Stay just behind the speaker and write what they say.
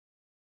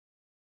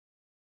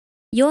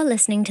You're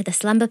listening to the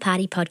Slumber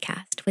Party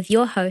podcast with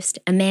your host,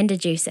 Amanda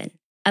Jewson,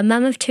 a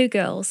mum of 2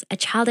 girls, a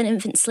child and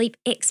infant sleep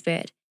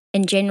expert,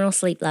 and general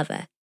sleep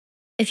lover.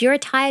 If you're a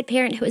tired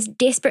parent who is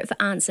desperate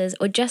for answers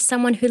or just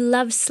someone who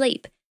loves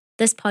sleep,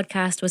 this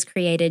podcast was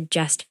created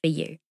just for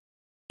you.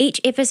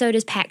 Each episode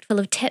is packed full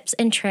of tips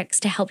and tricks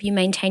to help you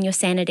maintain your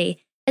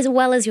sanity as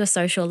well as your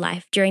social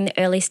life during the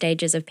early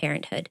stages of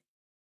parenthood.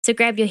 So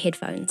grab your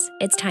headphones.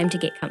 It's time to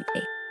get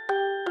comfy.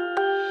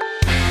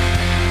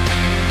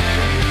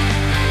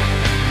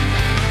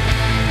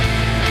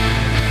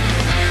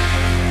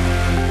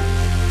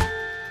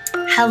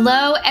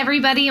 Hello,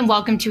 everybody, and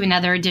welcome to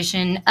another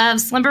edition of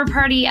Slumber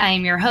Party. I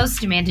am your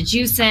host, Amanda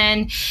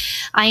Jewson.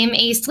 I am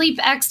a sleep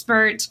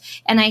expert,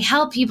 and I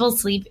help people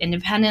sleep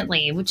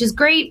independently, which is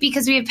great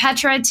because we have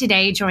Petra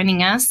today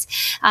joining us.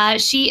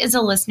 She is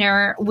a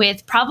listener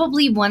with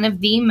probably one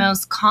of the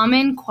most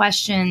common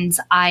questions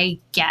I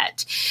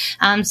get.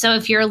 So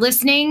if you're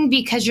listening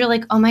because you're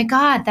like, oh my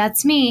God,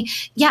 that's me.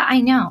 Yeah, I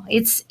know.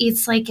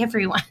 It's like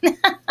everyone.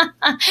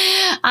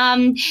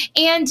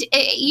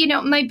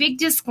 My big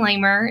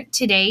disclaimer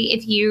today,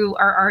 if you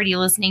are already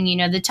listening, you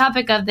know the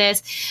topic of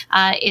this,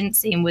 and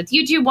same with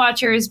YouTube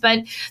watchers, but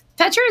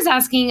Petra is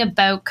asking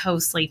about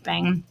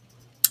co-sleeping.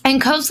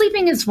 And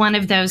co-sleeping is one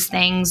of those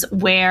things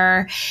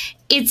where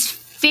it's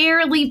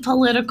fairly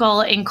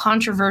political and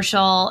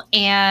controversial,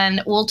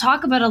 and we'll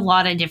talk about a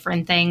lot of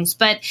different things,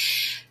 but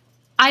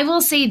I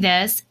will say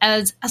this,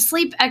 as a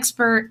sleep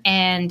expert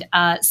and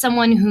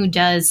someone who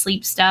does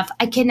sleep stuff,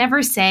 I can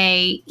never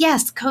say,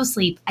 yes,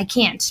 co-sleep. I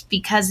can't,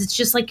 because it's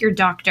just like your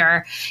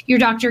doctor. Your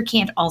doctor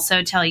can't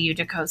also tell you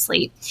to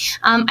co-sleep.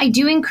 I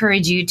do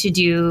encourage you to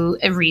do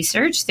a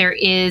research. There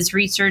is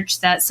research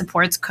that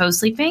supports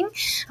co-sleeping.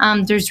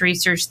 There's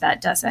research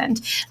that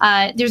doesn't.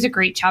 There's a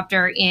great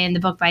chapter in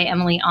the book by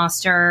Emily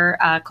Oster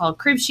called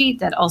Crib Sheet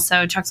that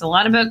also talks a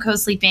lot about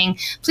co-sleeping.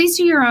 Please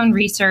do your own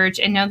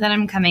research and know that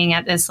I'm coming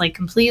at this like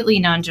completely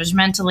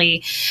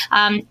non-judgmentally.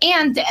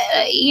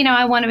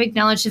 I want to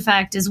acknowledge the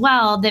fact as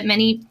well that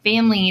many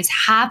families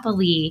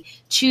happily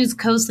choose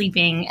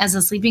co-sleeping as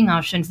a sleeping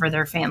option for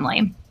their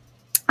family.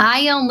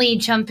 I only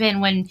jump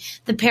in when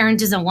the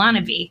parent doesn't want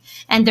to be,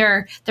 and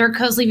they're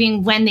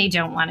co-sleeping when they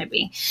don't want to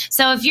be.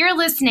 So if you're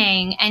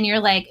listening and you're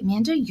like,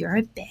 Amanda, you're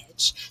a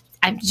bitch.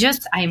 I'm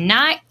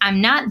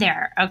not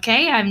there.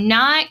 Okay. I'm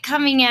not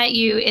coming at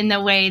you in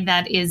the way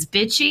that is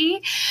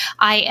bitchy.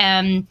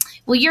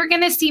 You're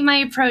going to see my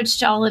approach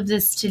to all of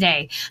this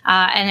today,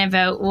 and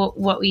about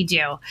what we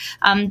do.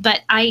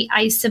 But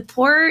I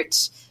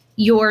support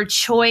your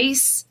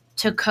choice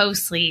to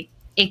co-sleep.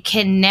 It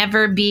can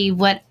never be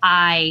what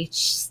I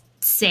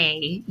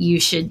say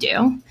you should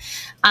do.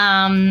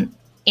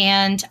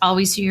 And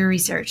always do your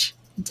research.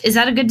 Is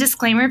that a good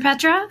disclaimer,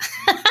 Petra?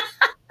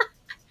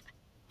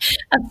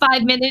 A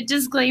 5-minute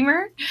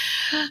disclaimer.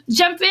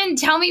 Jump in.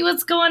 Tell me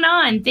what's going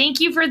on.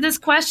 Thank you for this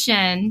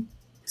question.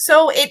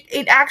 So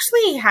it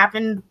actually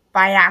happened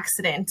by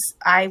accident.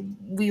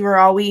 We were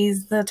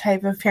always the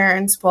type of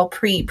parents, well,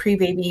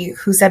 pre-baby,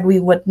 who said we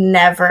would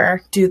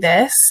never do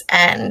this.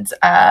 And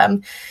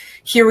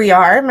here we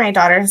are. My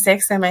daughter is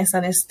 6 and my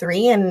son is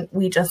 3, and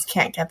we just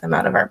can't get them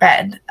out of our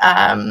bed.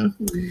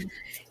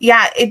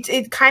 Yeah,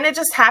 it kind of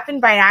just happened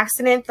by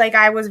accident. Like,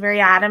 I was very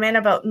adamant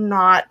about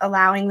not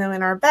allowing them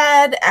in our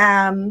bed.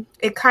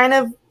 It kind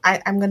of,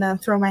 I'm going to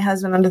throw my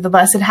husband under the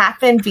bus. It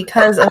happened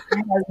because of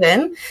my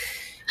husband.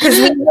 Because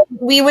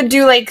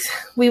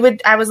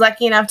I was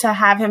lucky enough to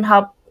have him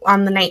help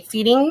on the night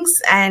feedings,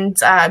 and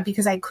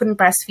because I couldn't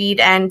breastfeed.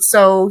 And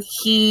so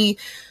he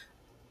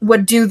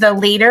would do the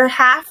later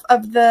half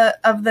of the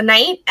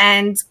night.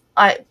 And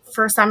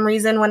for some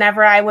reason,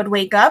 whenever I would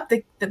wake up,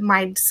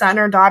 my son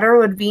or daughter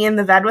would be in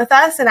the bed with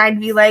us, and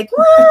I'd be like,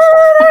 "What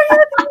are you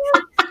doing?"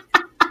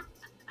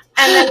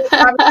 And then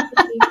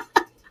obviously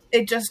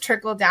it just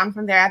trickled down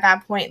from there. At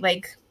that point,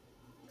 like,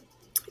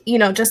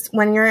 just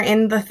when you're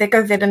in the thick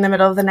of it in the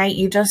middle of the night,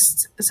 you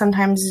just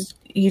sometimes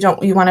you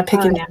want to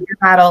pick and choose your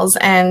battles.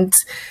 And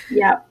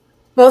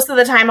most of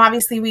the time,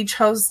 obviously, we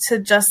chose to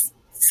just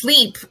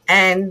sleep.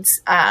 And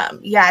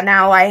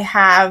now I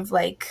have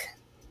like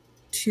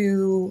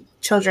 2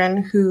 children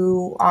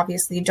who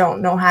obviously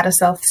don't know how to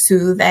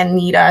self-soothe and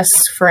need us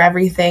for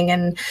everything.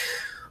 And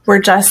we're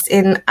just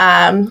in,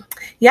 I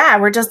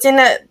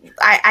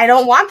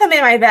don't want them in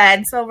my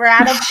bed. So we're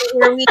at a point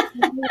where we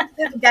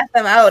need to get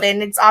them out.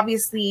 And it's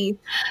obviously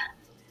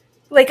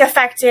like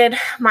affected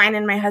mine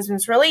and my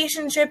husband's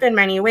relationship in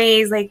many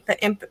ways. Like the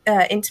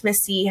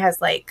intimacy has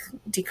like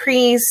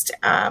decreased.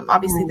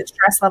 Obviously the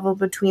stress level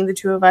between the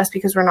 2 of us,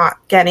 because we're not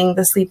getting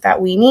the sleep that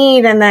we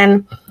need. And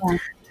then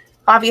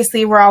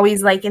obviously we're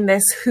always like in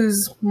this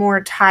who's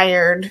more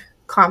tired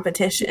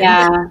competition.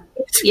 Yeah.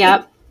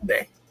 Yep.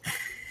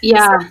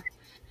 Yeah.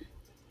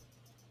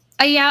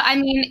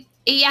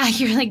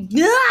 You're like,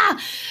 ah!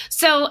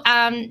 So,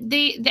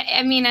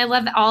 I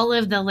love all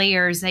of the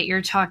layers that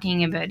you're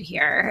talking about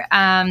here.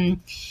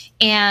 And,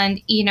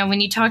 when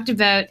you talked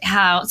about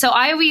so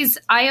I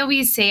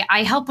always say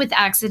I help with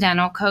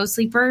accidental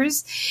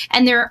co-sleepers,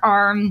 and there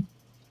are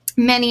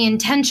many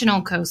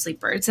intentional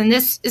co-sleepers, and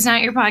this is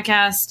not your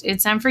podcast,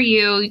 it's not for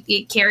you.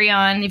 You carry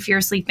on if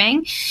you're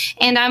sleeping.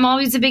 And I'm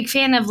always a big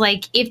fan of,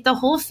 like, if the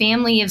whole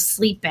family is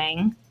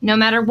sleeping, no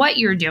matter what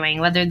you're doing,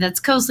 whether that's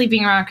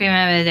co-sleeping, rocking,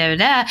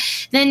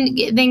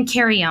 then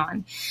carry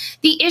on.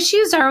 The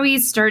issues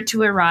always start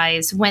to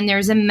arise when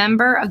there's a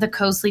member of the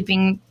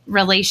co-sleeping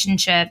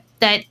relationship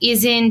that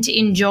isn't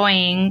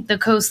enjoying the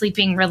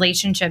co-sleeping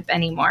relationship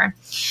anymore.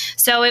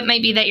 So it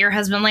might be that your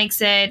husband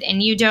likes it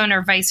and you don't,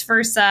 or vice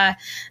versa.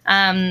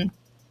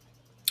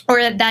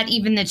 Or that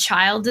even the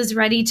child is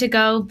ready to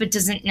go but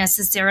doesn't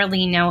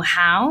necessarily know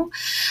how,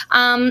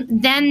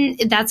 then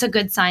that's a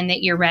good sign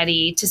that you're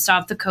ready to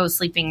stop the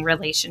co-sleeping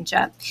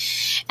relationship.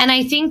 And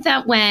I think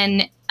that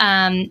when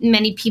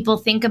many people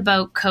think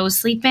about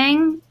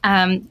co-sleeping,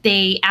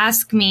 they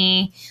ask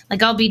me,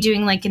 like, I'll be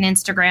doing like an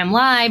Instagram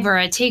live or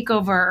a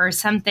takeover or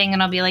something,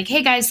 and I'll be like,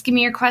 hey guys, give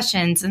me your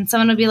questions. And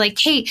someone will be like,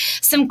 hey,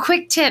 some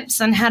quick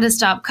tips on how to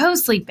stop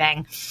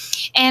co-sleeping.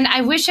 And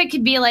I wish I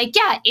could be like,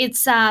 yeah,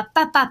 it's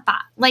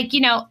like,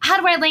 you know,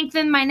 how do I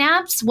lengthen my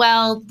naps?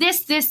 Well,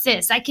 this,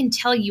 I can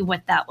tell you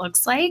what that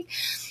looks like.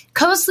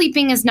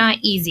 Co-sleeping is not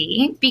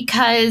easy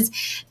because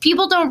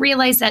people don't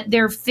realize that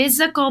their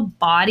physical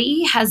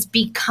body has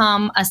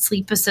become a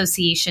sleep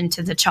association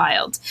to the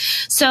child.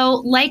 So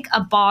like a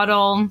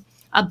bottle,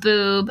 a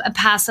boob, a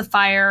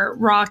pacifier,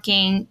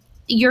 rocking,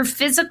 your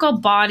physical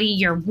body,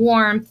 your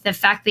warmth, the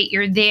fact that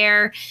you're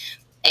there,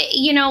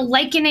 you know,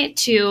 liken it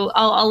to,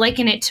 I'll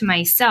liken it to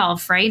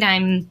myself, right?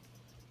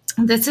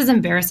 This is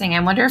embarrassing.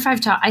 I wonder if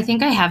I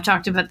think I have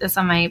talked about this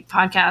on my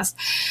podcast,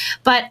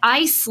 but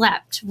I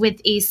slept with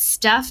a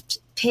stuffed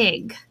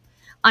pig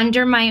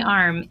under my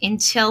arm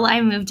until I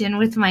moved in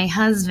with my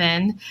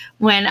husband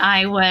when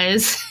I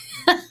was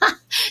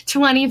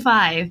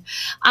 25.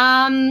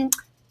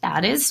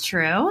 That is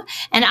true.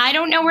 And I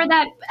don't know where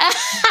that...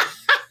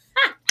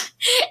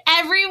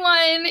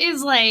 Everyone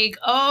is like,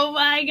 oh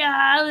my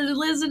God,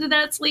 listen to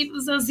that sleep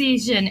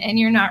association. And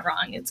you're not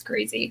wrong. It's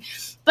crazy.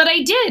 But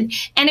I did.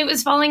 And it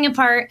was falling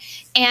apart.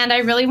 And I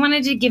really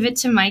wanted to give it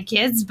to my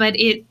kids, but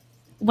it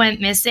went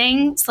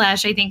missing. / I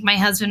think my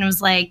husband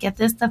was like, get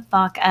this the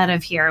fuck out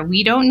of here.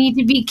 We don't need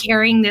to be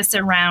carrying this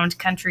around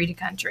country to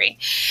country.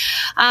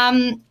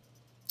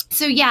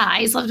 So yeah,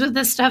 I slept with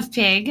a stuffed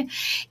pig,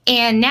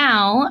 and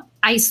now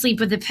I sleep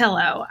with a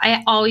pillow.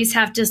 I always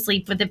have to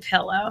sleep with a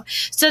pillow.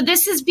 So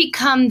this has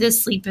become the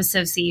sleep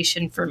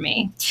association for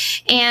me.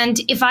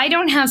 And if I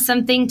don't have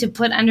something to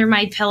put under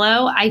my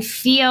pillow, I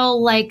feel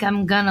like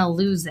I'm gonna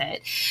lose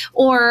it.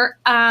 Or,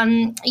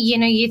 you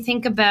know, you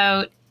think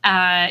about,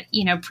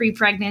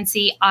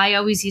 pre-pregnancy, I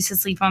always used to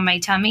sleep on my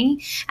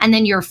tummy, and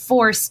then you're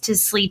forced to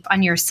sleep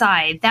on your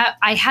side. That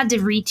I had to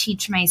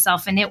reteach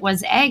myself, and it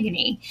was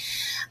agony.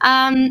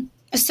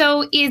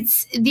 So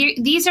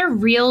these are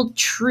real,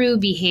 true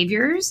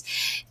behaviors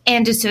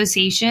and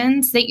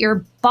associations that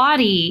your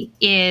body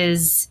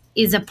is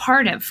a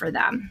part of for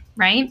them,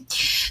 right?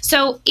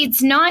 So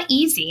it's not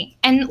easy.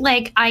 And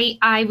like,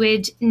 I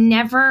would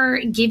never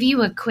give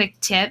you a quick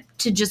tip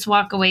to just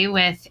walk away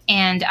with.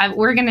 And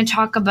we're going to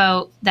talk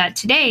about that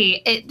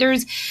today.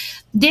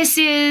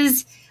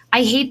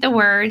 I hate the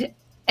word,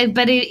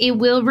 but it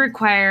will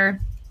require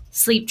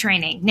sleep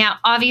training. Now,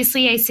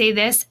 obviously, I say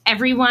this,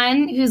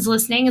 everyone who's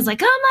listening is like,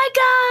 oh my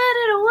God,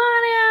 I don't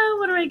want to.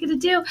 What am I going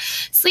to do?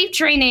 Sleep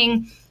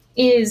training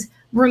is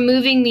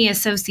removing the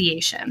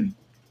association.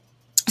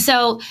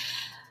 So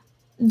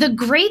the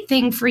great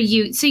thing for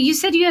you, so you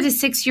said you had a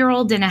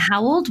 6-year-old and a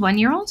how old?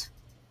 1-year-old?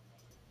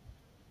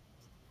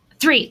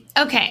 3.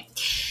 Okay.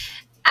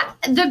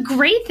 The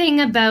great thing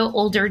about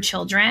older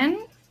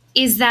children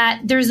is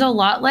that there's a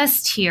lot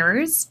less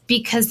tears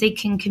because they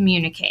can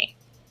communicate,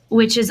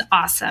 which is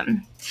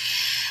awesome.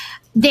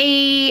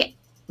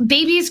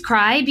 Babies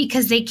cry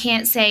because they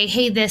can't say,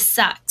 hey, this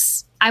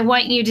sucks. I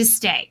want you to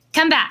stay.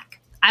 Come back.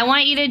 I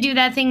want you to do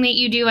that thing that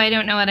you do. I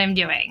don't know what I'm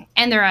doing.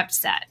 And they're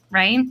upset,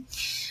 right?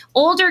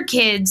 Older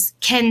kids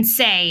can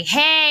say,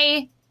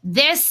 hey,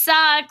 this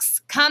sucks.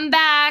 Come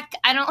back.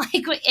 I don't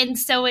like what, and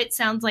so it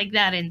sounds like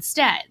that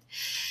instead.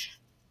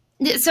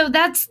 So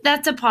that's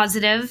a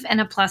positive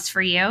and a plus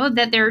for you,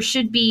 that there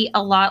should be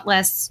a lot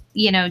less,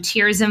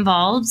 tears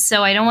involved.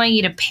 So I don't want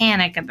you to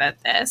panic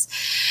about this.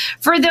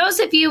 For those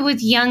of you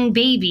with young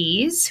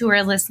babies who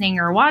are listening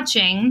or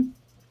watching,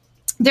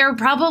 there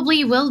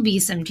probably will be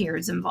some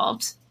tears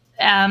involved.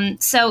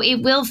 So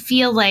it will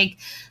feel like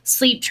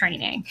sleep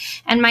training.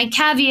 And my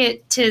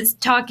caveat to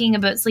talking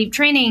about sleep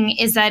training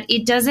is that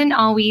it doesn't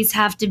always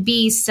have to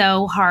be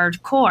so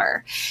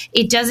hardcore.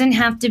 It doesn't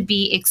have to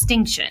be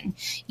extinction.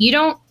 You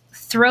don't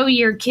throw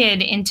your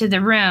kid into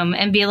the room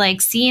and be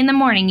like, see you in the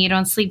morning, you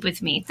don't sleep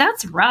with me.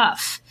 That's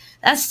rough.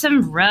 That's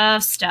some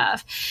rough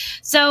stuff.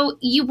 So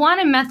you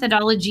want a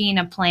methodology and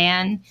a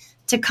plan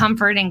to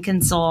comfort and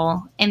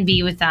console and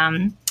be with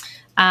them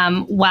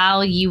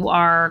while you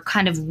are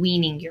kind of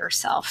weaning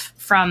yourself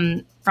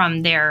from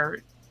their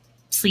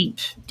sleep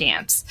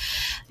dance.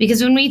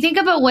 Because when we think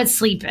about what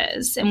sleep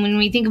is, and when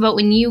we think about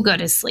when you go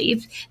to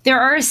sleep, there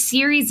are a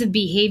series of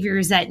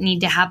behaviors that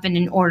need to happen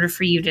in order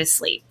for you to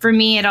sleep. For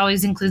me, it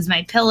always includes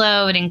my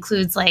pillow. It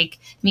includes like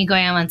me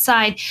going on one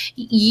side.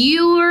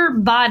 Your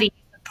body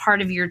is a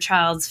part of your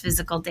child's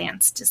physical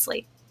dance to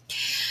sleep.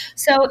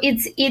 So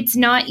it's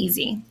not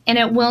easy, and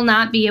it will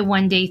not be a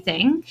one-day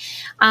thing.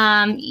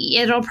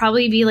 It'll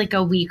probably be like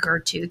a week or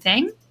two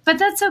thing, but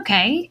that's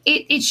okay.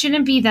 It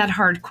shouldn't be that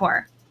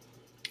hardcore.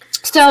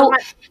 So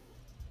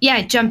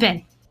yeah, jump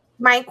in.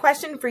 My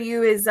question for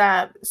you is,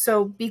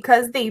 so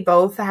because they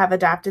both have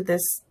adopted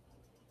this,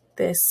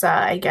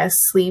 I guess,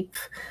 sleep,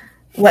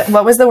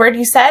 what was the word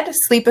you said?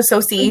 Sleep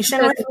association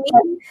with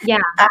me? Yeah.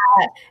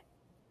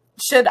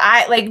 Should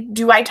I,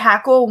 do I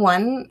tackle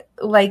one,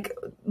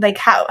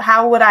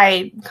 how would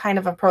I kind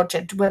of approach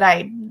it? Would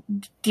I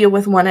deal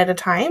with one at a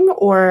time,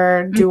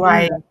 or do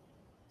I?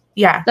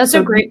 Yeah. That's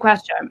a great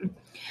question.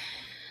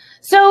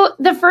 So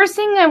the first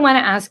thing I want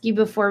to ask you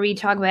before we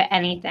talk about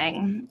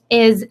anything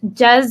is,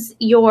 does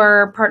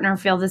your partner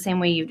feel the same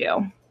way you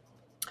do?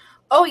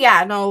 Oh,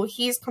 yeah. No,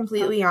 he's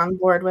completely on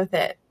board with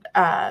it.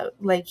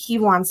 He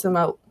wants them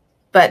out.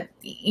 But,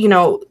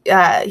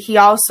 he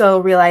also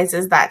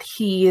realizes that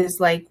he is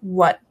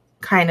what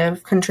kind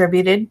of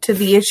contributed to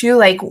the issue,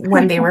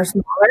 when they were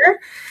smaller.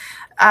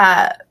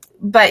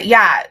 But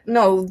yeah,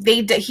 no,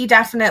 he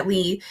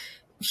definitely,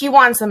 he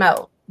wants them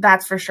out.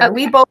 That's for sure. Okay.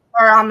 We both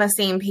are on the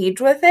same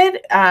page with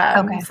it.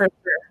 Okay. For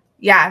sure.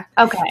 Yeah.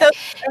 Okay. So,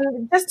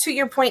 just to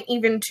your point,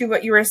 even to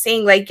what you were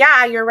saying,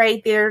 yeah, you're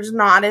right. There's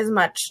not as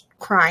much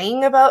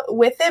crying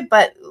with it,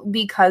 but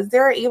because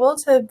they're able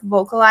to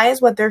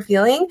vocalize what they're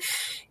feeling,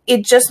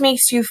 it just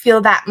makes you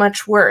feel that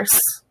much worse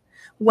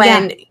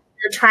when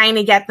you're trying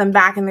to get them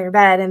back in their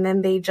bed, and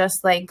then they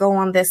just go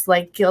on this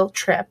guilt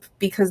trip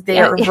because they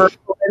are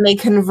verbal and they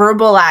can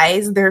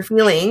verbalize their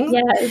feelings.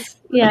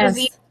 Yes.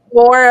 It's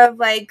more of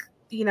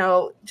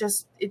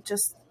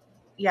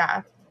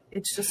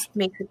it just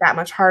makes it that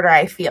much harder,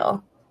 I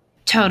feel.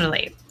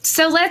 Totally.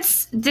 So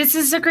this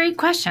is a great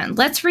question.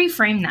 Let's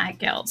reframe that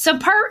guilt. So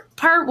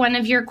part one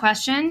of your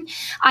question,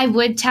 I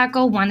would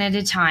tackle one at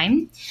a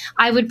time.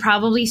 I would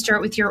probably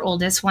start with your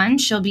oldest one.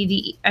 She'll be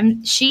the,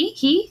 she'll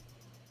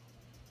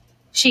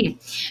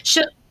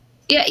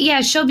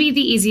be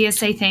the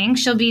easiest, I think.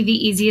 She'll be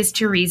the easiest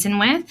to reason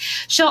with.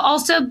 She'll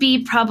also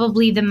be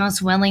probably the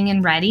most willing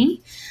and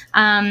ready.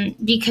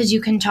 Because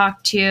you can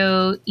talk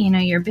to,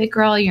 you're a big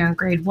girl, you're in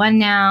grade 1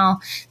 now.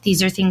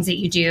 These are things that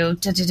you do,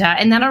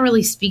 and that'll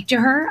really speak to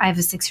her. I have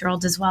a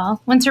 6-year-old as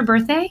well. When's her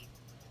birthday?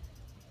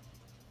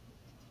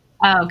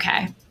 Oh,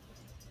 okay.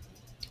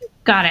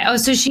 Got it. Oh,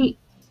 so she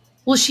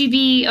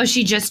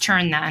just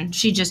turned then.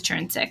 She just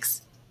turned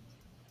 6.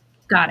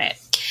 Got it.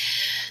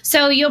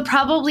 So you'll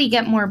probably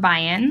get more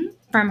buy-in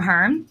from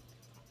her.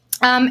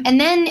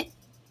 And then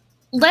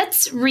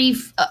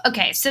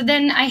okay. So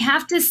then I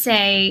have to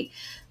say,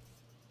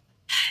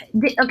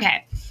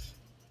 okay,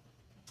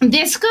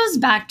 this goes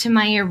back to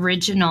my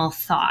original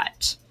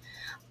thought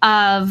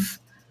of,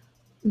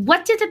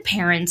 what do the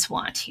parents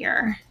want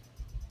here?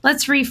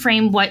 Let's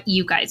reframe what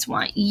you guys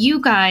want.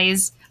 You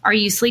guys, are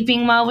you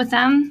sleeping well with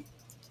them?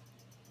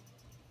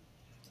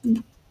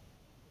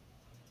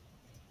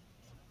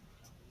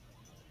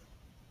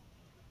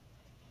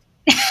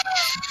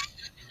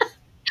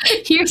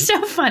 You're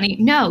so funny.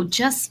 No,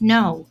 just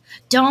no.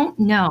 Don't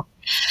know.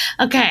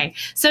 Okay,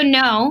 so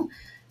no.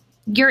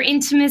 Your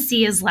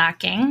intimacy is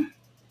lacking.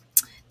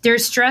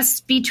 There's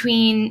stress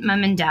between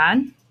mom and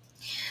dad.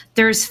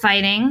 There's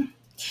fighting.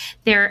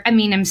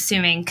 I'm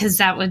assuming, because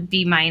that would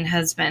be my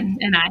husband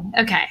and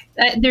I. Okay.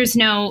 There's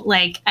no,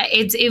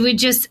 it would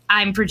just,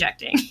 I'm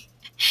projecting.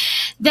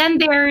 Then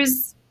there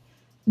is,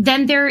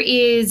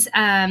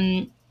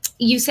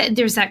 you said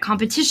there's that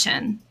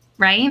competition,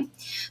 right?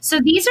 So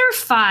these are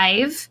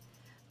 5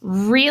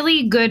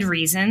 really good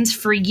reasons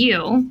for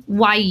you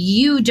why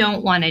you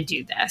don't want to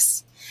do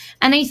this.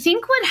 And I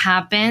think what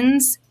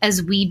happens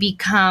as we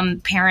become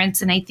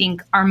parents, and I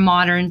think our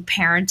modern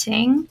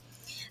parenting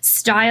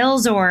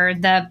styles, or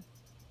the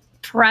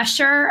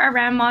pressure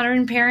around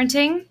modern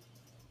parenting,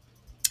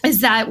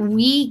 is that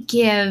we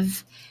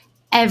give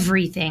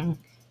everything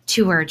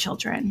to our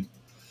children.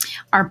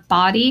 Our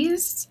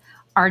bodies,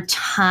 our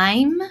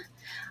time,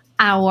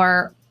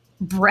 our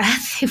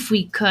breath, if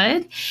we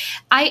could.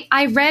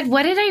 I read,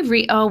 what did I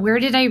read? Oh, where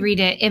did I read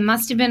it? It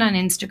must have been on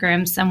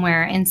Instagram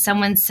somewhere. And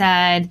someone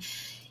said,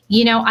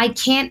 I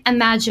can't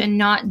imagine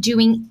not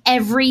doing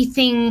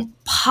everything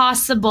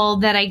possible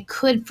that I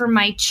could for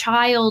my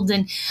child,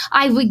 and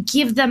I would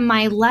give them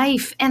my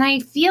life. And I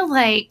feel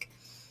like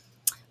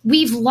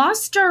we've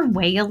lost our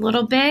way a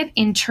little bit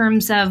in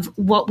terms of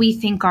what we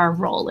think our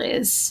role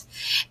is.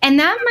 And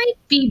that might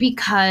be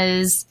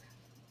because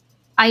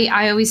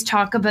I always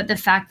talk about the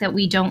fact that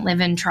we don't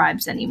live in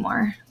tribes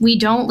anymore. We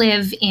don't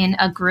live in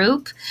a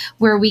group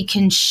where we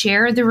can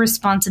share the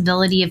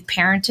responsibility of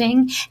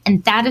parenting,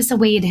 and that is the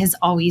way it has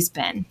always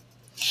been.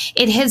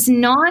 It has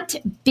not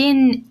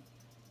been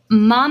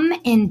mom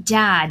and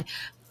dad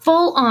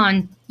full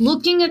on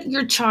looking at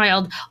your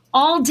child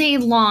all day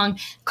long,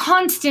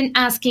 constant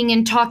asking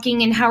and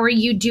talking and how are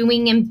you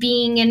doing and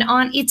being and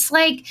on. It's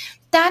like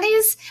that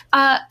is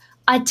a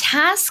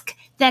task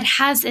that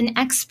has an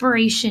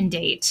expiration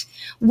date,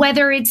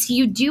 whether it's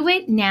you do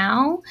it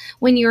now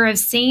when you're of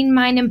sane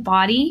mind and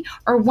body,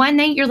 or one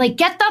night you're like,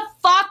 get the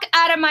fuck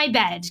out of my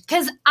bed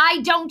because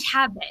I don't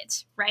have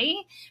it, right?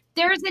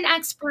 There's an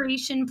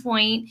expiration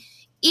point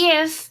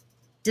if,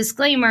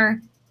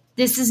 disclaimer,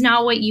 this is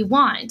not what you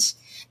want,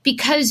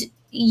 because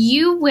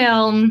you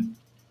will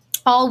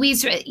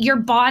always, your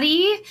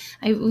body,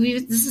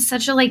 this is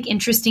such a like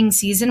interesting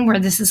season where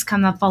this has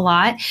come up a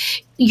lot.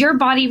 Your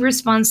body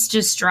responds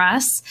to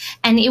stress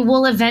and it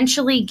will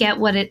eventually get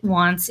what it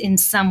wants in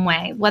some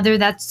way, whether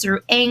that's through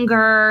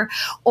anger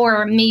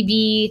or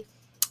maybe,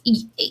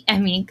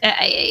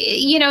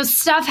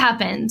 stuff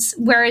happens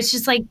where it's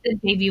just like the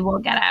baby will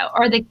get out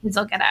or the kids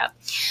will get out.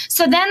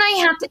 So then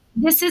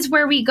this is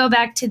where we go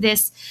back to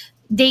this,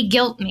 they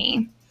guilt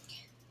me.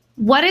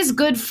 What is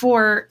good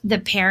for the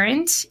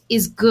parent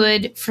is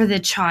good for the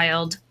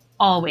child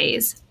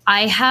always.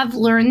 I have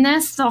learned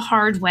this the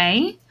hard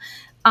way.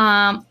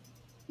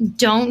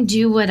 Don't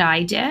do what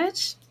I did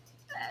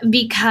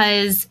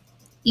because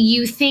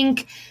you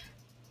think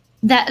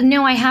that,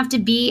 no, I have to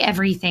be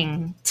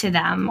everything to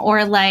them,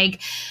 or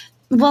like,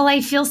 well, I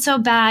feel so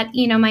bad.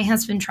 My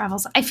husband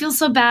travels. I feel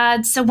so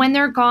bad. So when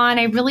they're gone,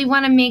 I really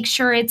want to make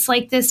sure it's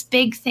like this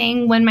big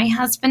thing when my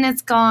husband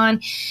is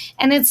gone.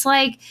 And it's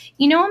like,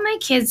 what my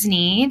kids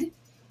need?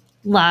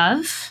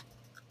 Love,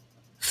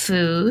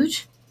 food,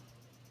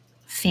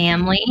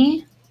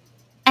 family,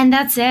 and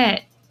that's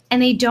it.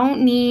 And they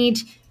don't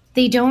need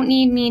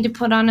me to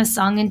put on a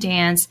song and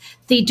dance.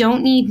 They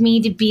don't need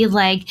me to be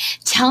like,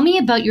 tell me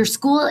about your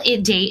school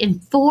day in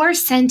 4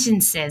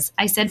 sentences.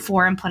 I said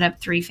 4 and put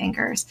up 3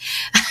 fingers.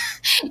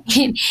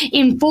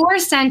 in 4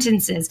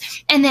 sentences.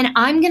 And then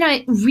I'm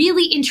going to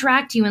really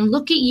interact you and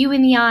look at you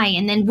in the eye.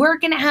 And then we're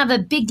going to have a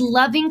big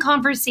loving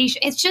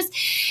conversation. It's just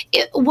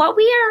what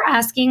we are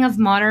asking of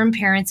modern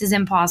parents is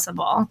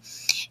impossible.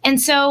 And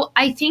so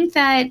I think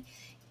that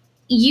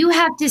you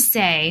have to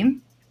say,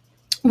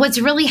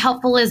 what's really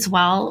helpful as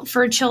well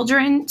for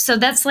children. So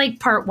that's like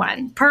part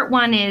 1. Part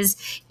 1 is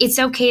it's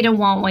okay to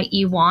want what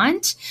you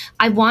want.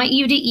 I want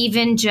you to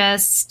even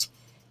just,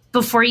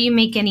 before you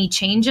make any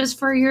changes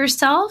for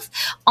yourself,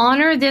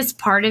 honor this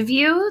part of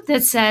you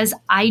that says,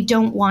 I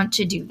don't want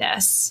to do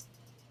this.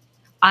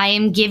 I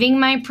am giving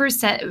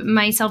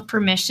myself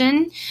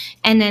permission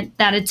and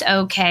that it's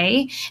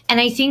okay. And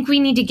I think we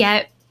need to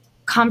get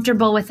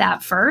comfortable with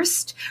that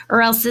first,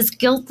 or else this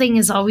guilt thing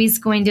is always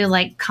going to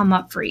like come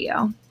up for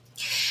you.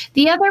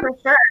 The other, for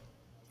sure.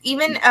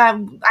 Even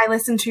I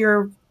listened to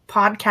your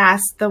podcast,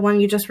 the one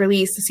you just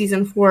released,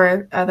 season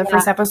 4, the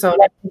first episode.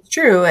 It's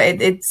true.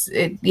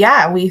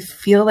 We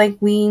feel like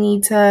we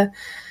need to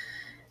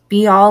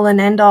be all and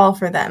end all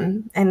for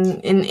them,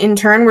 and in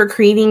turn, we're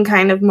creating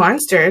kind of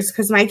monsters.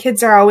 Because my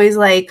kids are always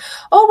like,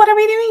 "Oh, what are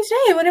we doing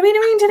today? What are we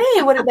doing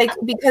today?"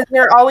 Because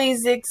they're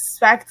always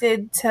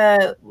expected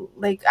to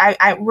like.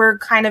 We're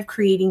kind of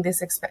creating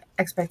this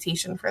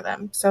expectation for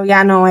them. So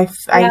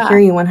I hear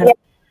you 100%.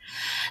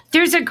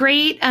 There's a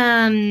great,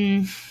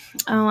 I'm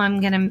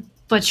going to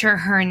butcher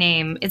her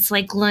name. It's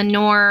like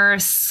Lenore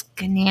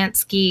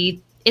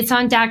Skanansky. It's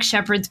on Dax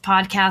Shepard's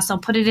podcast. I'll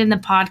put it in the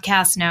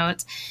podcast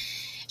notes.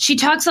 She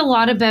talks a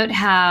lot about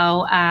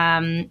how,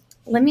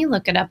 let me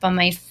look it up on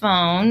my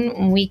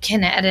phone. We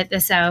can edit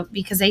this out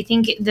because I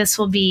think this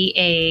will be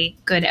a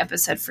good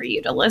episode for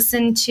you to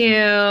listen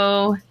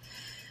to.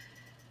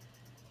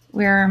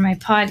 Where are my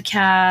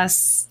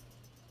podcasts?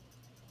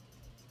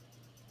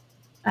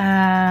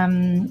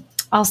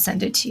 I'll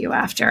send it to you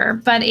after,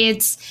 but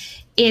I've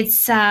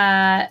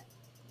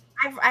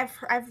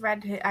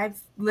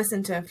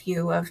listened to a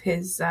few of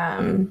his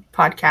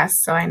podcasts,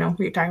 so I know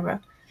who you're talking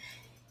about.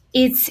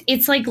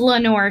 It's like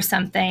Lenore or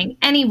something.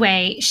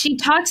 Anyway, she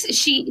talks.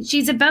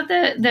 She's about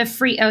the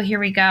free. Oh, here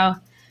we go.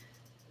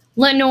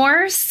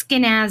 Lenore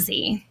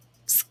Skenazy,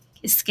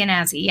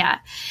 yeah,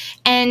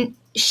 and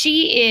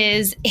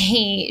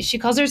she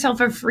calls herself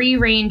a free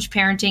range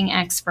parenting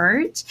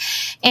expert.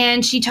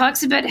 And she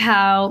talks about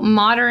how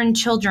modern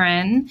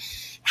children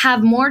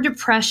have more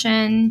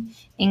depression,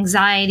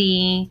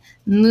 anxiety,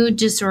 mood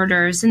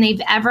disorders than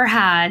they've ever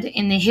had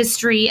in the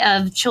history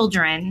of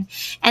children.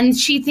 And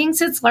she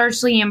thinks it's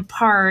largely in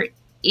part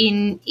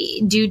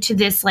due to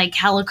this like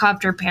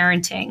helicopter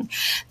parenting,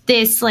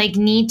 this like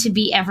need to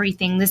be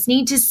everything, this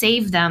need to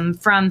save them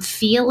from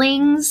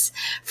feelings,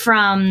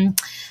 from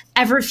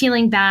ever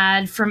feeling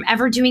bad, from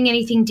ever doing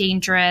anything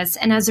dangerous.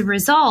 And as a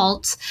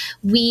result,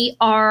 we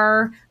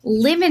are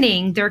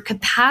limiting their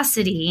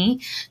capacity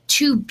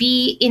to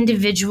be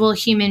individual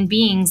human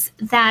beings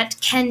that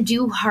can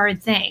do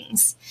hard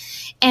things.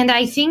 And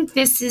I think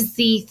this is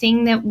the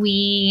thing that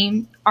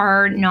we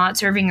are not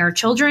serving our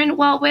children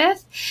well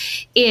with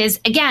is,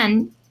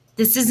 again,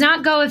 This does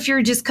not go if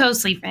you're just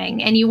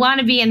co-sleeping and you want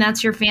to be, and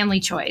that's your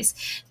family choice.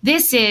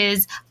 This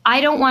is,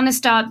 I don't want to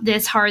stop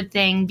this hard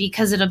thing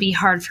because it'll be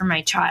hard for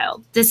my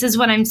child. This is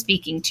what I'm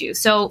speaking to.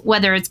 So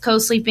whether it's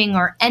co-sleeping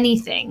or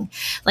anything,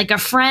 like a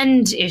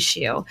friend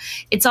issue,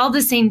 it's all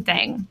the same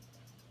thing.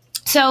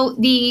 So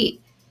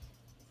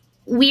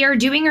we are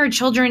doing our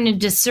children a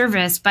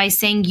disservice by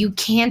saying you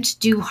can't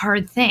do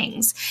hard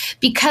things,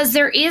 because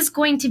there is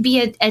going to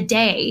be a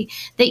day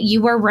that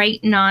you are right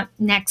not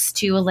next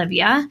to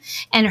Olivia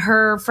and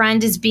her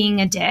friend is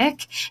being a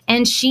dick,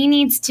 and she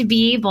needs to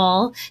be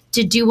able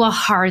to do a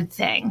hard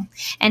thing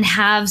and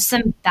have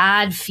some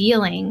bad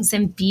feelings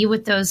and be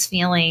with those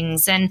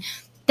feelings and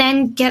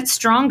then get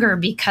stronger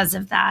because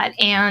of that.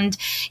 And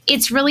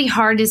it's really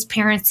hard as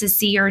parents to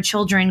see our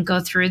children go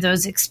through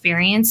those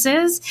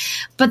experiences,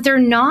 but they're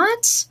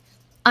not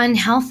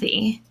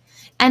unhealthy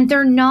and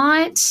they're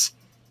not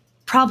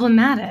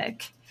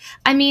problematic.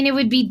 I mean, it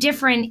would be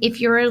different if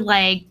you're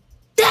like,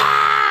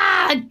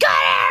 got her,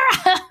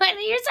 and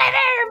you're saying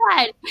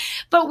everybody.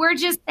 But we're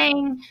just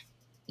saying,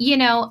 you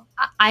know,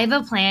 I have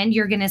a plan.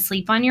 You're going to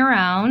sleep on your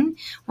own.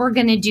 We're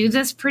going to do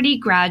this pretty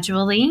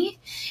gradually.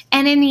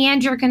 And in the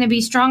end, you're going to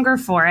be stronger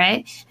for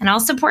it. And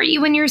I'll support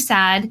you when you're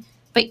sad,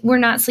 but we're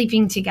not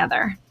sleeping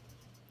together.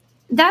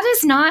 That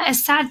is not a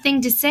sad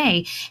thing to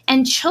say.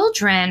 And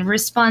children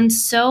respond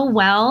so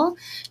well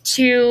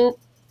to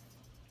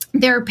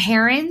their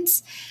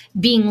parents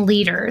being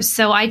leaders.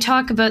 So I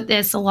talk about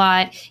this a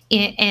lot,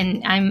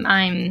 and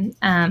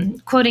I'm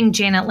quoting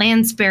Janet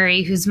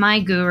Lansbury, who's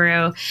my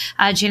guru.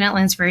 Janet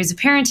Lansbury is a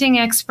parenting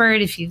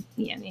expert. If you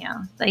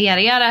yada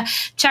yada,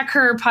 check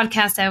her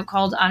podcast out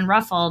called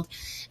Unruffled.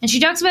 And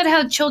she talks about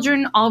how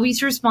children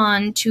always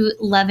respond to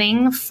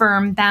loving,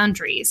 firm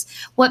boundaries.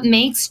 What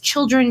makes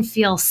children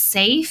feel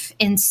safe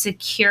and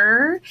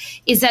secure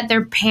is that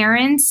their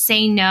parents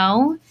say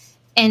no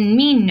and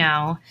mean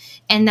no,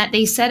 and that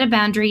they set a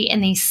boundary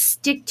and they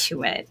stick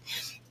to it.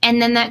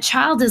 And then that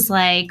child is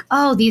like,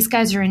 oh, these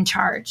guys are in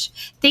charge.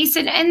 They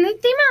said, and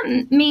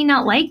they may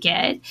not like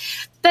it.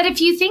 But if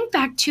you think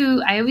back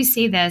to, I always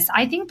say this,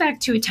 I think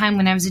back to a time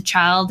when I was a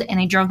child and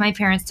I drove my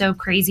parents so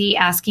crazy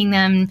asking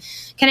them,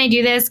 can I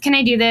do this? Can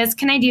I do this?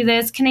 Can I do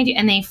this? Can I do?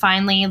 And they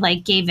finally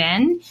like gave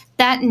in.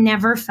 That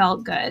never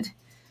felt good.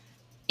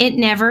 It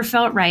never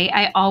felt right.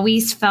 I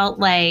always felt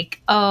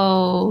like,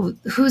 oh,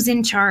 who's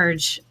in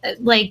charge?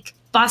 Like,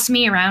 boss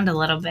me around a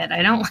little bit.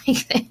 I don't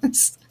like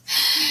this.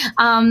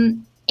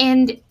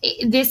 And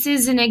this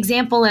is an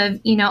example of,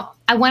 you know,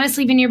 I want to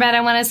sleep in your bed. I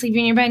want to sleep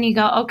in your bed. And you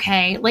go,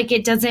 okay, like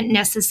it doesn't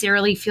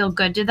necessarily feel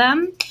good to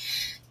them.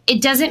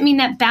 It doesn't mean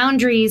that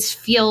boundaries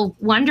feel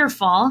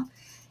wonderful.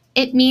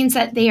 It means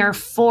that they are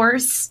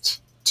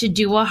forced to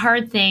do a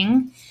hard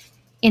thing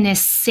in a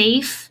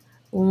safe,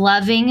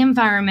 loving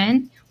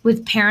environment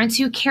with parents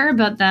who care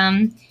about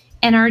them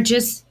and are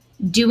just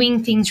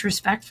doing things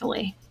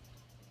respectfully.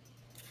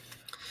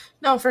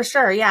 No, for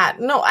sure. Yeah.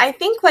 No, I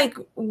think like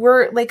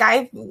we're like,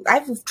 I've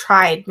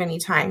tried many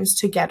times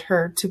to get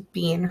her to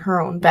be in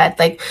her own bed.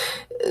 Like,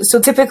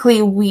 so typically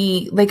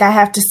I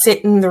have to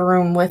sit in the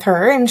room with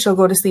her and she'll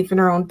go to sleep in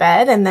her own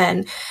bed. And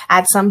then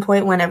at some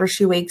point, whenever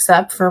she wakes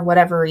up for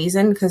whatever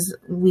reason, because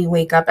we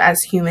wake up as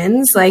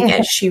humans, like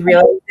as she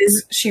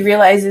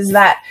realizes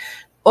that,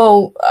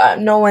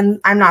 no one,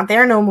 I'm not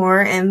there no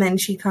more. And then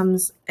she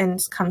comes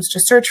to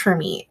search for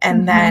me.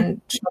 And then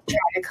she'll try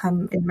to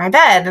come in my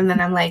bed. And then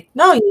I'm like,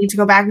 no, you need to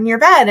go back in your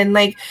bed. And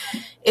like,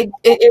 it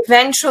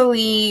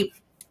eventually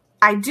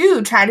I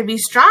do try to be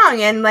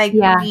strong and like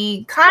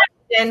be kind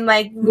and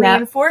like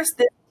reinforce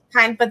this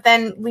kind. But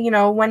then, you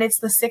know, when it's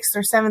the 6th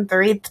or 7th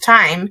or 8th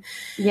time,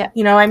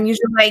 you know, I'm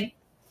usually like,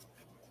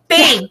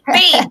 babe,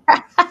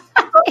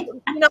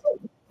 you know,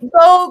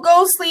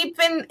 go sleep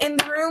in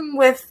the room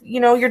with,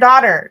 you know, your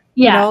daughter,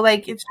 you know,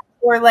 like it's,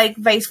 or like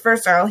vice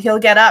versa. He'll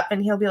get up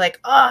and he'll be like,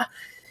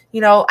 you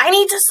know, I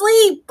need to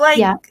sleep. Like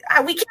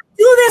we can't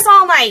do this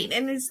all night.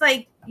 And it's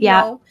like, you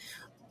know,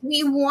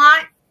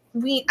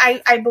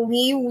 I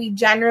believe we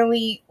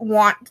generally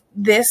want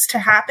this to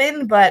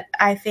happen, but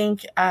I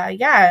think,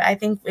 I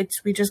think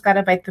we just got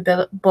to bite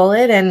the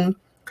bullet. And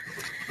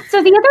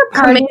so the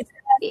other part is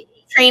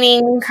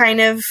training kind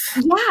of.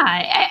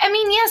 I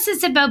mean, yes,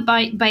 it's about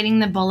biting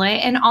the bullet,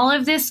 and all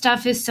of this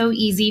stuff is so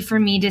easy for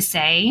me to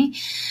say,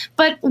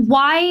 but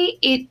why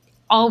it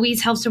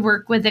always helps to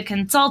work with a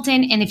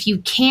consultant. And if you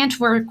can't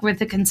work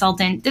with a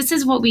consultant, this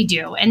is what we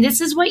do. And this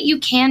is what you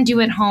can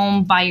do at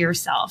home by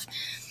yourself.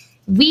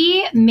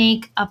 We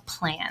make a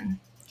plan.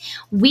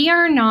 We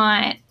are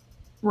not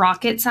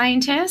rocket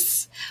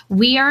scientists.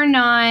 We are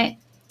not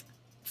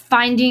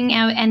finding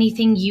out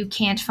anything you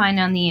can't find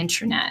on the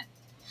internet.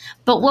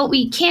 But what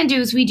we can do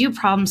is we do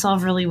problem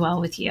solve really well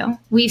with you.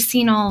 We've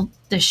seen all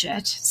the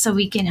shit, so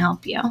we can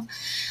help you.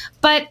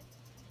 But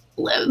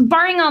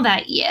barring all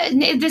that,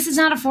 this is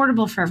not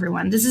affordable for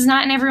everyone. This is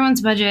not in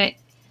everyone's budget.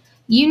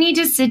 You need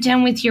to sit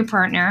down with your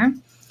partner,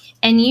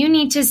 and you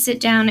need to sit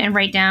down and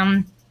write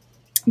down,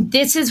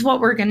 this is what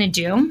we're going to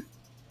do.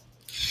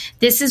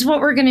 This is what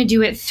we're going to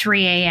do at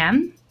 3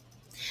 a.m.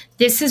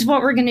 This is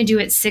what we're going to do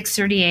at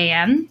 6:30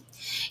 a.m.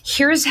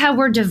 Here's how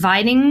we're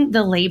dividing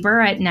the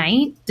labor at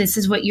night. This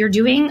is what you're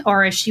doing.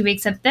 Or if she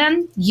wakes up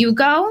then, you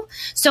go.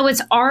 So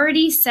it's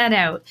already set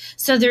out.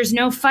 So there's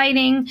no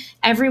fighting.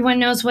 Everyone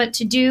knows what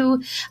to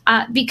do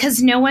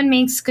because no one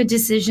makes good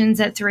decisions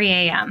at 3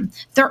 a.m.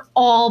 They're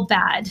all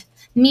bad.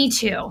 Me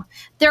too.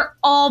 They're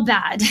all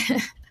bad.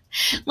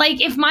 Like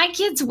if my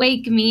kids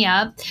wake me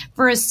up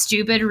for a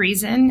stupid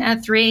reason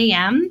at 3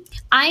 a.m.,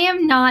 I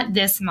am not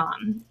this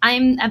mom.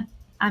 I'm a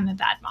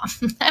bad mom.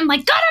 I'm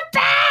like, go to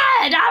bed.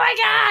 Oh my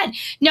God.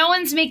 No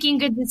one's making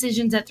good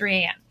decisions at 3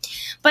 a.m.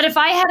 But if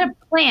I had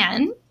a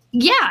plan,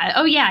 yeah.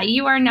 Oh yeah.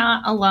 You are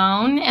not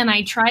alone. And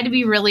I try to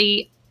be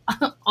really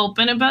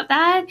open about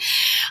that.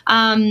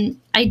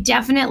 I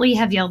definitely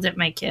have yelled at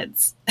my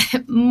kids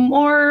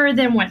more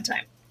than one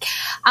time.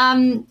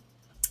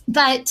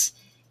 But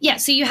yeah,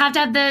 so you have to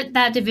have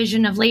that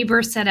division of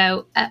labor set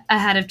out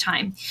ahead of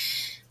time.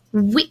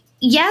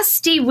 Yes,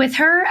 stay with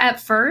her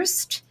at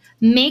first.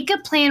 Make a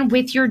plan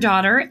with your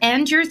daughter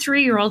and your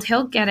 3-year-old.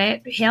 He'll get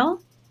it.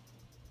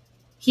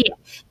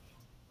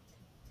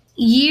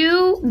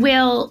 You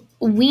will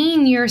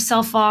wean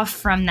yourself off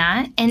from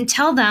that and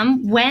tell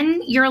them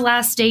when your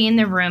last day in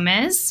the room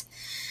is.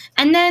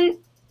 And then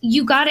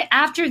you got it.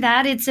 After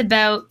that, it's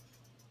about,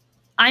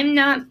 I'm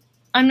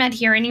not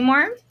here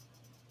anymore.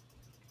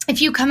 If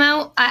you come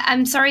out,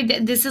 I'm sorry,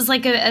 this is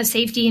like a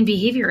safety and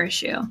behavior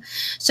issue.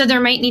 So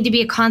there might need to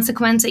be a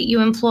consequence that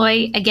you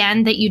employ,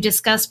 again, that you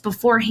discuss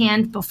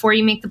beforehand, before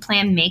you make the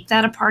plan. Make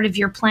that a part of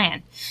your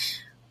plan.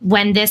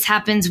 When this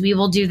happens, we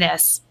will do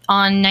this.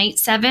 On night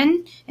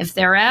 7, if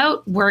they're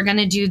out, we're going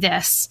to do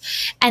this.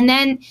 And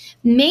then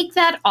make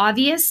that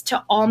obvious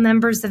to all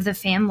members of the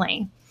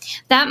family.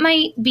 That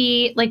might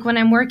be like when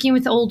I'm working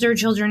with older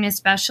children,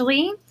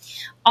 especially,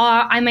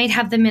 I might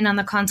have them in on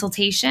the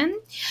consultation.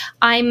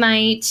 I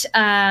might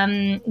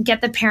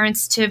get the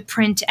parents to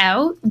print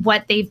out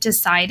what they've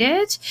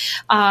decided,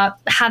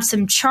 have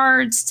some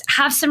charts,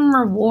 have some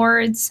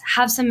rewards,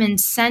 have some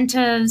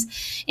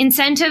incentives.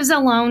 Incentives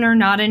alone are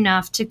not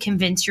enough to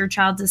convince your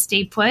child to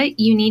stay put.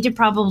 You need to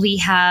probably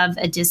have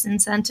a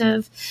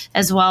disincentive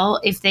as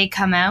well if they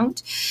come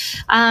out.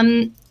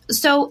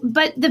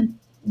 But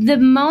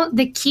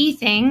the key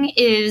thing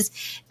is,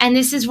 and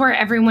this is where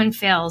everyone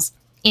fails,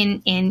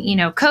 in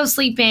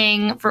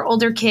co-sleeping for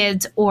older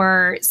kids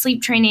or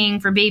sleep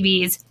training for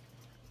babies,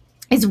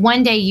 is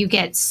one day you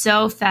get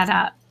so fed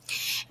up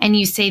and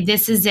you say,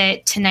 this is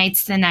it,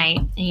 tonight's the night.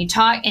 And you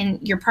talk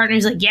and your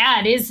partner's like, yeah,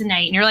 it is the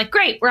night. And you're like,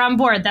 great, we're on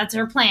board. That's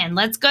our plan.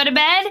 Let's go to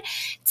bed.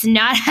 It's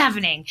not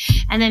happening.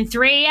 And then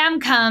 3 a.m.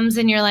 comes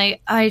and you're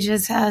like, I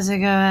just have to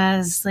go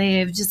to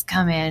sleep. Just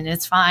come in.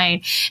 It's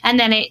fine. And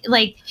then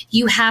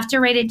you have to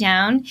write it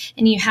down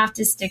and you have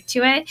to stick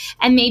to it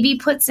and maybe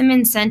put some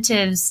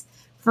incentives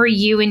for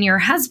you and your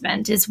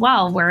husband as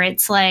well, where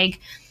it's like,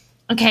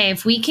 okay,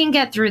 if we can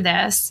get through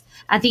this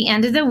at the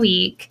end of the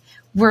week,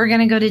 we're going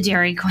to go to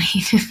Dairy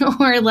Queen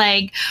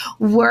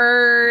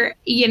or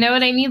you know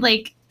what I mean?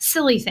 Like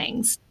silly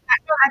things.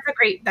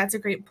 That's a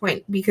great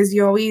point, because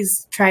you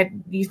always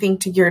you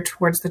think to gear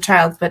towards the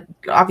child, but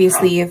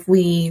obviously if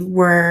we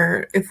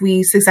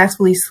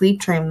successfully sleep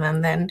train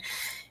them, then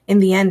in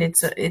the end,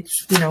 it's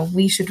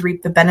we should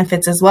reap the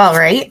benefits as well.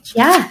 Right.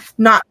 Yeah.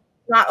 Not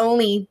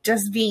only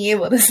just being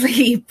able to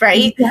sleep,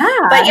 right? Yeah.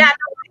 But yeah,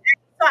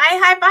 so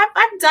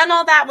I've done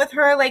all that with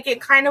her. Like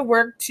it kind of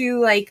worked too.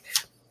 Like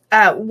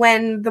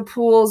when the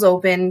pools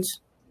opened,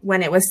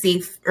 when it was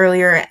safe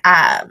earlier,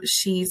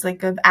 she's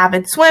like an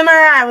avid swimmer.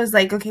 I was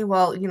like, okay,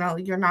 well,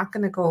 you're not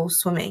going to go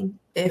swimming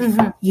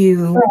if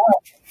you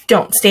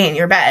don't stay in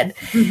your bed.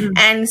 Mm-hmm.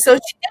 And so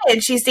she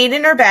did. She stayed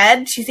in her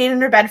bed. She stayed in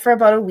her bed for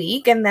about a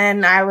week. And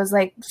then I was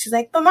like, she's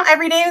like, but Mom,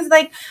 every day I was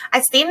like, I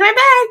stayed in my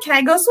bed. Can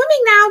I go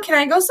swimming now? Can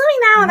I go swimming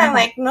now? And I'm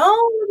like,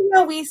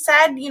 no, we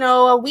said,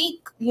 a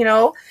week,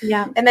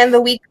 Yeah. And then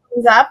the week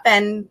comes up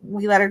and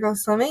we let her go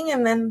swimming.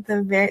 And then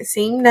the very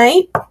same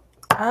night,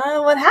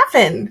 what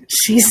happened?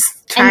 She's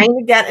trying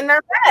to get in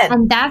her bed.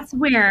 And that's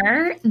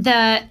where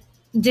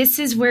this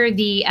is where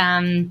the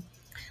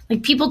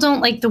people don't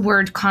like the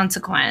word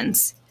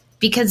consequence,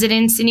 because it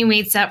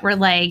insinuates that we're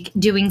like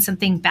doing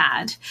something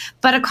bad.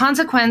 But a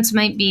consequence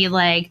might be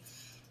like,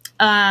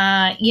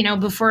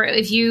 before,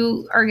 if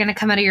you are going to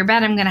come out of your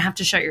bed, I'm going to have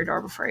to shut your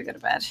door before I go to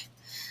bed.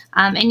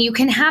 And you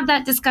can have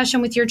that discussion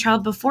with your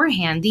child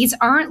beforehand. These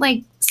aren't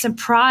like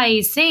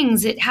surprise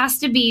things. It has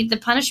to be, the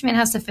punishment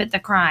has to fit the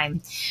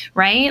crime,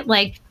 right?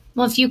 Like,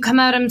 well, if you come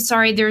out, I'm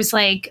sorry, there's no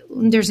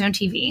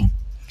TV.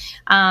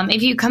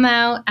 If you come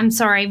out, I'm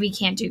sorry, we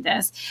can't do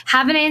this.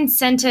 Have an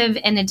incentive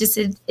and a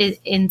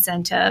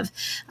disincentive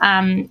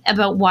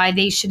about why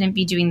they shouldn't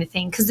be doing the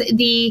thing. Because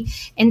the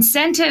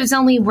incentives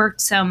only work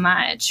so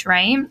much,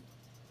 right?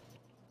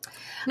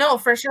 No,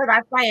 for sure.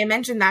 That's why I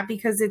mentioned that,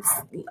 because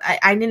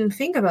I didn't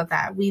think about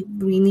that. We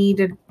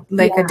needed a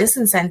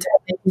disincentive,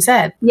 like you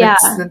said. Yeah.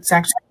 That's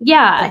actually.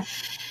 Yeah.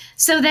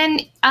 So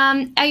then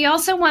I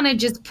also want to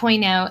just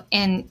point out,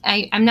 and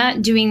I'm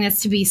not doing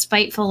this to be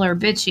spiteful or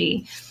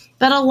bitchy,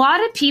 but a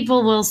lot of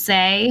people will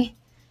say,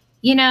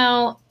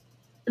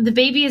 the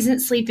baby isn't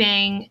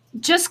sleeping,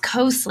 just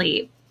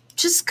co-sleep.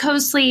 Just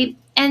co-sleep.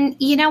 And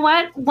you know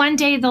what? One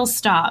day they'll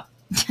stop.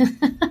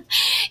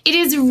 It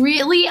is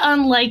really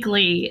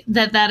unlikely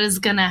that that is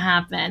going to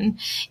happen.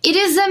 It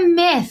is a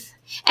myth.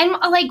 And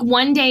like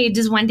one day,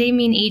 does one day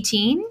mean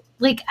 18?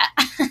 Like,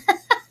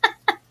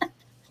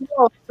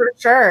 No, for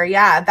sure.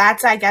 Yeah.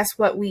 That's, I guess,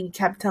 what we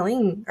kept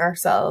telling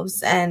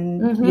ourselves.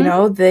 And, you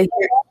know, here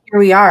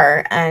we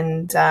are.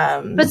 And,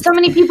 but so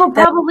many people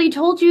probably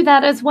told you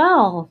that as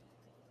well.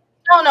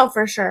 No,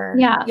 for sure.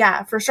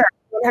 Yeah, for sure.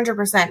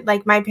 100%.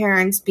 Like my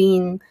parents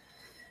being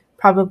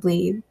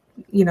probably,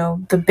 you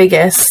know, the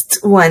biggest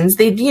ones.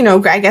 They, you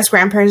know, I guess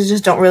grandparents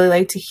just don't really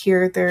like to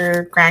hear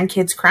their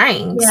grandkids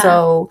crying. Yeah.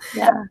 So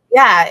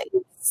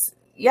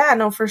Yeah,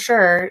 no, for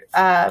sure.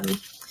 Well,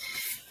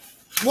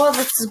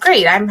 this is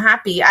great. I'm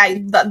happy.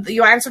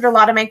 You answered a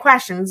lot of my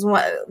questions.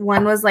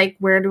 One was like,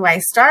 where do I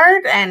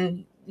start?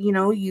 And, you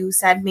know, you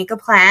said make a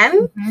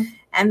plan.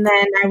 And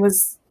then I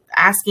was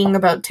asking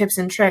about tips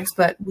and tricks,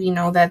 but we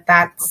know that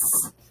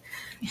that's...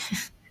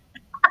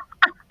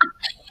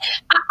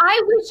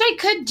 I wish I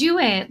could do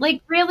it.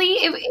 Like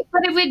really,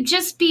 but it would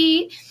just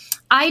be,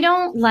 I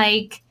don't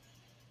like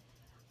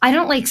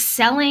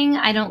selling.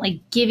 I don't like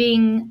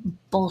giving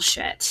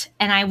bullshit.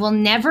 And I will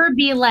never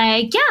be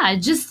like, yeah,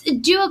 just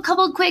do a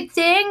couple quick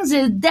things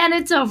and then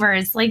it's over.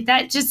 It's like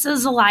that just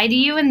is a lie to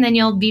you. And then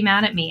you'll be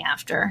mad at me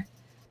after.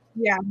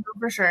 Yeah,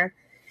 for sure.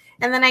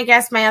 And then I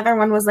guess my other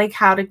one was like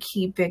how to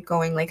keep it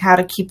going, like how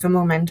to keep the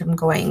momentum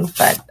going.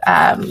 But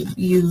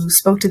you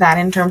spoke to that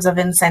in terms of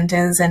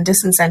incentives and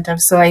disincentives.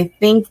 So I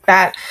think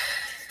that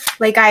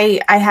like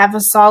I have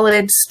a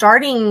solid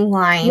starting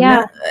line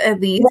at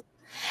least.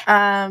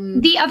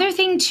 The other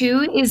thing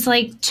too is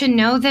like to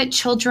know that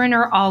children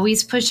are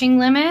always pushing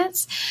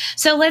limits.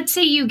 So let's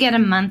say you get a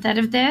month out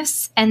of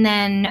this and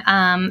then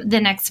the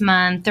next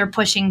month they're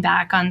pushing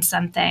back on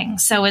something.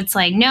 So it's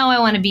like, no, I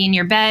want to be in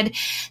your bed.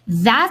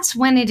 That's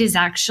when it is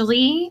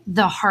actually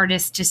the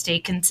hardest to stay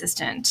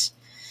consistent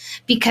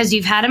because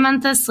you've had a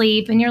month of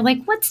sleep and you're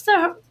like, what's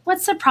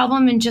the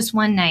problem in just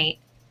one night?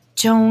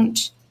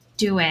 Don't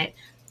do it.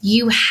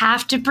 You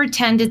have to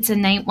pretend it's a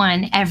night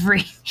one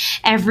every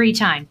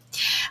time.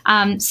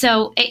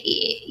 So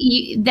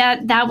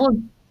that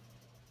will.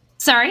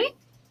 Sorry.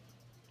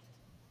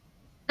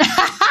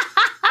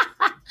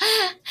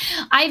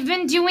 I've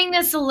been doing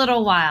this a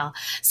little while.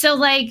 So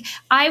like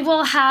I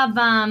will have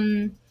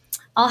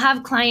I'll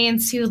have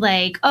clients who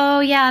like, oh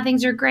yeah,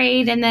 things are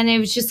great, and then it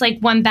was just like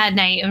one bad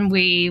night, and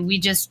we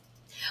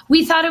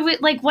thought it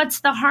would like, what's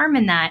the harm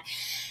in that?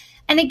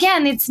 And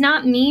again, it's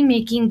not me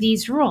making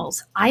these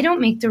rules. I don't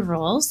make the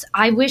rules.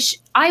 I wish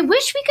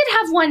we could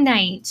have one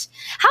night.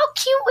 How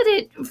cute would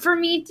it for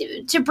me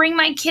to bring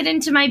my kid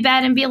into my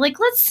bed and be like,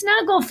 let's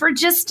snuggle for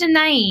just a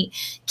night.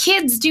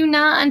 Kids do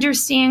not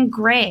understand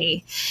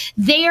gray.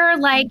 They are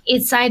like,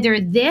 it's either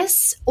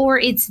this or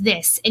it's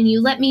this. And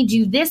you let me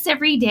do this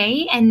every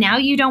day and now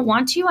you don't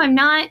want to. I'm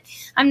not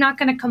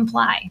going to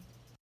comply.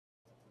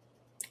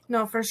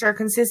 No, for sure.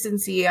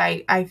 Consistency,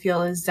 I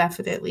feel is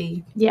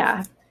definitely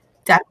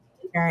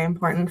very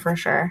important for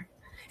sure.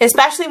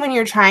 Especially when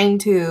you're trying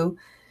to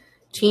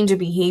change a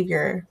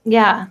behavior.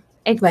 Yeah,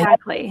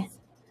 exactly.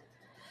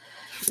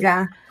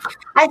 Yeah.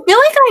 I feel like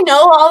I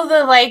know all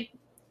the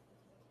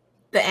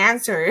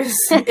answers.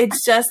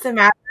 It's just a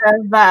matter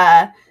of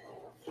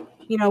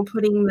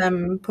putting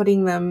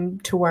them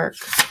to work.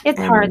 It's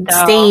hard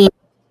though.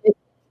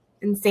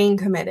 Staying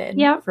committed.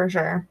 Yeah, for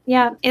sure.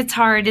 Yeah, it's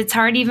hard. It's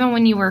hard even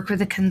when you work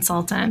with a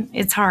consultant.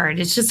 It's hard.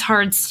 It's just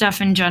hard stuff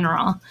in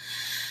general.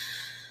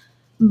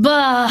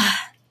 But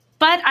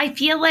I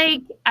feel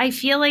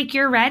like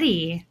you're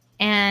ready,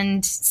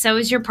 and so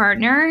is your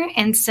partner,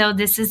 and so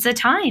this is the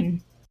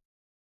time.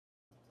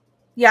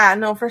 Yeah,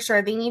 no, for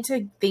sure. They need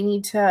to get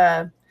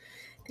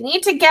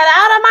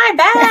out of my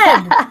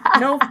bed.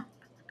 No,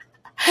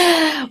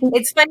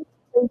 it's funny.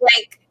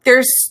 Like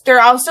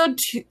they're also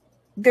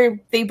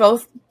they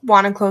both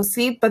want to close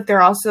sleep, but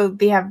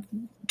they have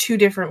two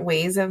different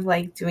ways of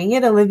like doing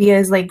it. Olivia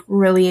is like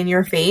really in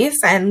your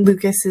face, and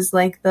Lucas is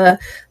like the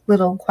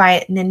little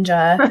quiet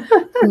ninja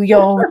who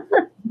you'll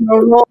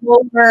roll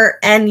over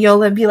and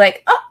you'll be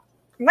like, oh,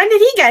 when did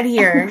he get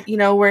here?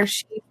 Where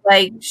she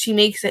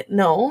makes it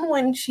known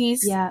when she's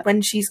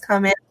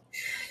coming.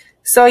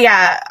 So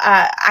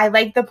I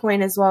like the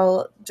point as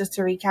well, just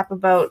to recap,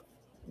 about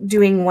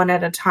doing one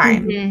at a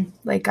time. Mm-hmm.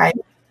 Like I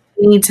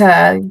need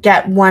to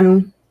get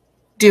one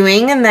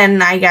doing and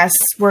then I guess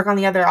work on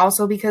the other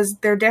also, because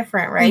they're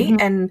different, right?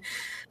 Mm-hmm. And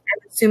I'm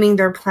assuming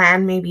their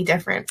plan may be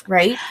different,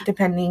 right?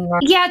 Depending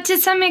on... Yeah, to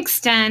some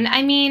extent.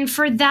 I mean,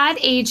 for that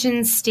age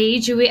and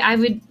stage, I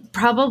would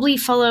probably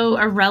follow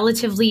a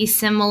relatively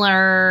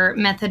similar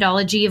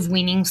methodology of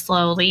weaning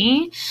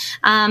slowly,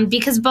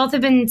 because both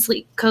have been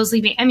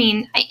co-sleeping. I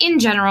mean, in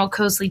general,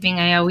 co-sleeping,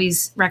 I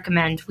always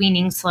recommend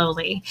weaning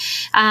slowly.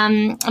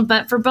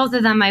 But for both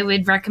of them, I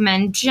would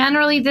recommend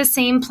generally the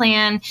same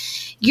plan.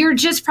 You're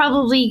just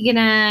probably going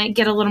to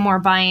get a little more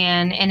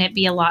buy-in and it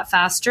be a lot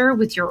faster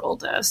with your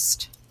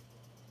oldest.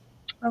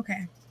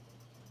 Okay.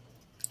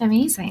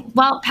 Amazing.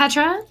 Well,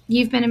 Petra,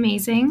 you've been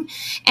amazing.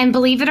 And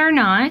believe it or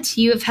not,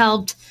 you have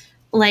helped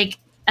like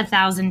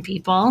 1,000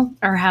 people,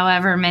 or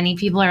however many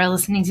people are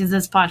listening to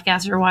this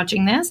podcast or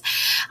watching this.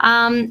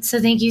 So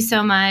thank you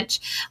so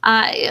much.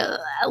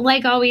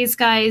 Like always,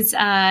 guys,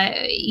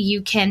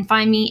 you can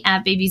find me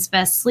at Baby's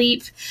Best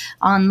Sleep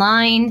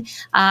online.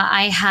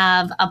 I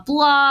have a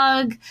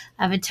blog.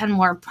 I have a ton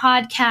more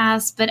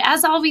podcasts. But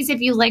as always, if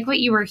you like what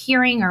you are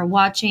hearing or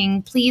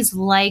watching, please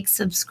like,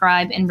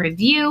 subscribe, and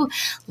review.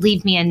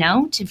 Leave me a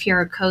note if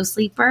you're a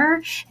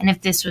co-sleeper. And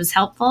if this was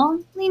helpful,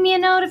 leave me a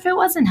note if it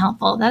wasn't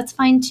helpful. That's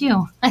fine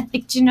too. I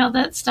like to know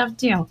that stuff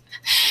too.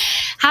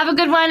 Have a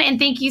good one. And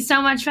thank you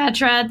so much,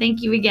 Petra.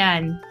 Thank you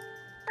again.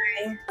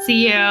 Bye.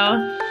 See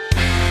you.